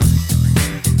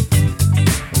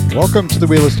Welcome to the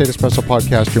Real Estate Espresso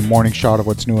Podcast, your morning shot of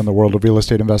what's new in the world of real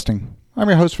estate investing. I'm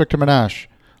your host, Victor Menashe.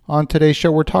 On today's show,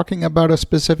 we're talking about a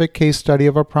specific case study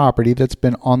of a property that's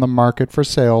been on the market for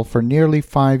sale for nearly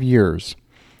 5 years.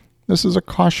 This is a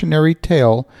cautionary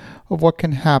tale of what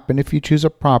can happen if you choose a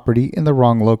property in the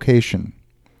wrong location.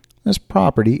 This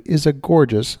property is a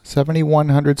gorgeous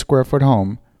 7,100 square foot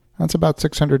home. That's about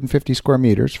 650 square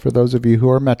meters for those of you who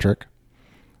are metric.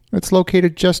 It's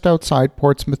located just outside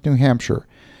Portsmouth, New Hampshire,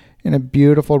 in a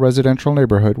beautiful residential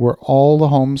neighborhood where all the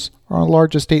homes are on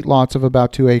large estate lots of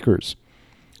about 2 acres.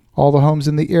 All the homes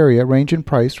in the area range in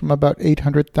price from about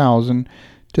 $800,000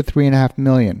 to $3.5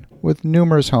 million, with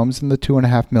numerous homes in the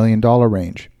 $2.5 million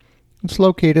range. It's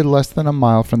located less than a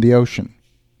mile from the ocean.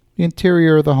 The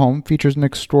interior of the home features an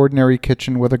extraordinary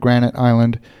kitchen with a granite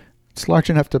island. It's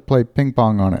large enough to play ping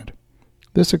pong on it.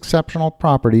 This exceptional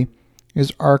property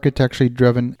is architecturally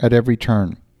driven at every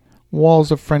turn. Walls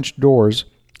of French doors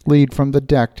lead from the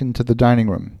deck into the dining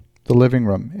room, the living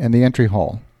room, and the entry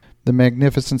hall. The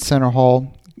magnificent center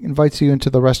hall invites you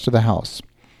into the rest of the house.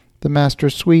 The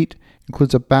master suite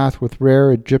includes a bath with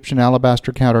rare Egyptian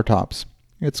alabaster countertops.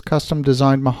 Its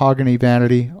custom-designed mahogany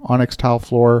vanity, onyx tile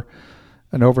floor,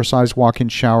 an oversized walk-in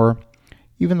shower.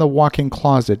 Even the walk-in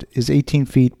closet is 18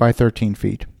 feet by 13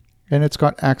 feet, and it's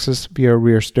got access via a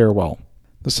rear stairwell.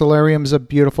 The solarium is a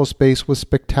beautiful space with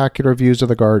spectacular views of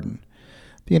the garden.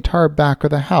 The entire back of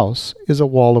the house is a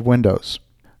wall of windows.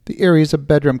 The area is a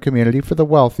bedroom community for the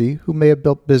wealthy who may have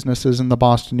built businesses in the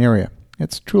Boston area.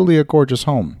 It's truly a gorgeous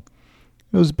home.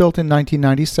 It was built in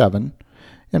 1997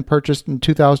 and purchased in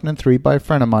 2003 by a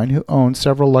friend of mine who owns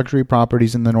several luxury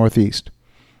properties in the Northeast.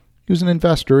 He was an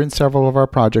investor in several of our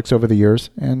projects over the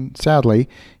years, and sadly,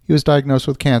 he was diagnosed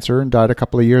with cancer and died a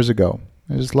couple of years ago.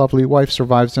 His lovely wife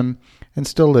survives him and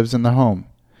still lives in the home.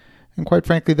 And quite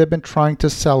frankly, they've been trying to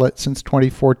sell it since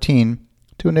 2014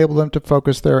 to enable them to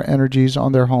focus their energies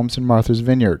on their homes in Martha's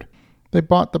Vineyard. They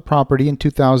bought the property in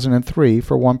 2003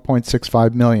 for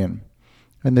 $1.65 million,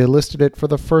 and they listed it for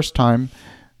the first time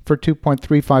for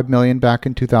 $2.35 million back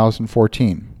in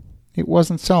 2014. It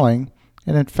wasn't selling,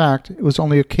 and in fact, it was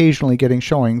only occasionally getting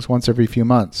showings once every few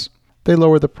months. They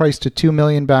lowered the price to $2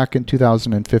 million back in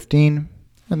 2015,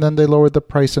 and then they lowered the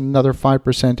price another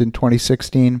 5% in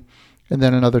 2016, and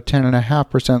then another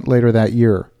 10.5% later that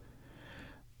year.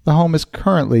 The home is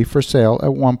currently for sale at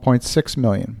 $1.6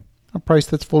 million, a price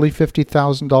that's fully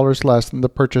 $50,000 less than the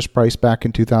purchase price back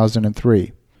in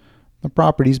 2003. The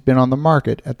property's been on the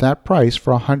market at that price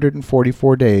for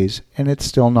 144 days, and it's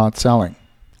still not selling.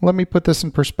 Let me put this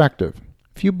in perspective.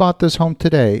 If you bought this home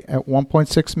today at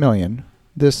 $1.6 million,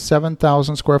 this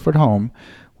 7,000 square foot home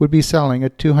would be selling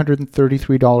at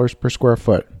 $233 per square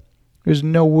foot. There's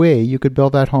no way you could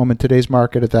build that home in today's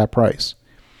market at that price.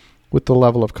 With the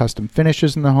level of custom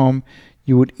finishes in the home,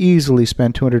 you would easily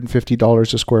spend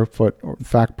 $250 a square foot, or in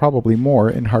fact probably more,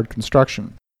 in hard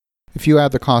construction. If you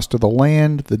add the cost of the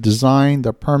land, the design,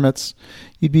 the permits,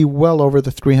 you'd be well over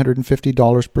the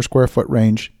 $350 per square foot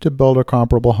range to build a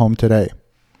comparable home today.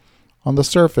 On the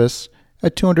surface,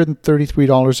 at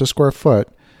 $233 a square foot,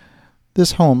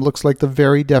 this home looks like the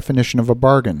very definition of a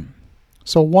bargain.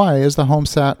 So why is the home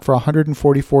sat for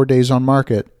 144 days on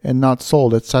market and not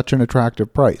sold at such an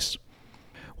attractive price?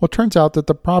 Well, it turns out that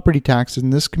the property taxes in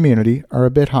this community are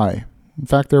a bit high. In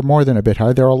fact, they're more than a bit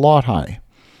high, they're a lot high.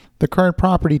 The current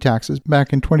property taxes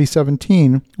back in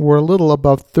 2017 were a little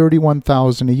above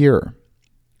 $31,000 a year.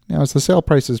 Now, as the sale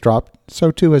prices dropped, so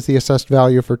too has the assessed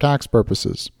value for tax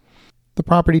purposes. The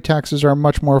property taxes are a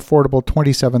much more affordable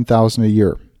 $27,000 a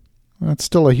year. That's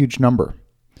still a huge number.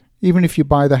 Even if you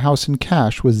buy the house in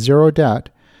cash with zero debt,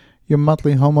 your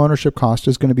monthly home ownership cost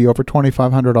is going to be over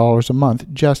 $2,500 a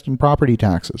month just in property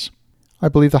taxes. I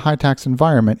believe the high tax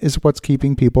environment is what's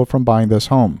keeping people from buying this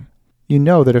home. You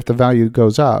know that if the value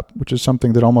goes up, which is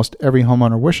something that almost every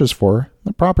homeowner wishes for,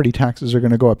 the property taxes are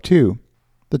going to go up too.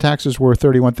 The taxes were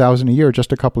 $31,000 a year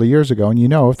just a couple of years ago, and you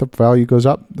know if the value goes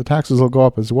up, the taxes will go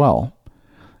up as well.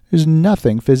 There's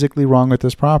nothing physically wrong with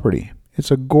this property. It's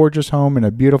a gorgeous home in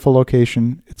a beautiful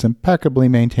location, it's impeccably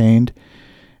maintained,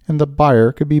 and the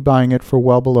buyer could be buying it for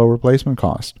well below replacement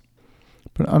cost.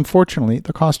 But unfortunately,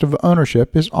 the cost of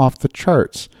ownership is off the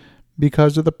charts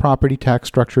because of the property tax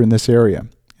structure in this area,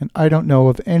 and I don't know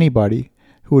of anybody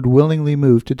who would willingly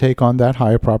move to take on that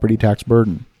high property tax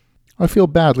burden. I feel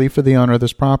badly for the owner of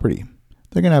this property.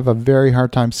 They're going to have a very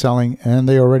hard time selling, and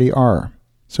they already are.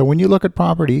 So when you look at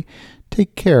property,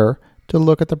 take care to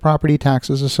look at the property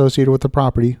taxes associated with the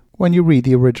property when you read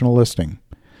the original listing.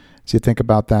 As you think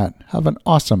about that, have an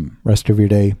awesome rest of your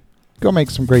day. Go make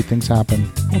some great things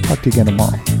happen. I'll talk to you again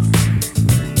tomorrow.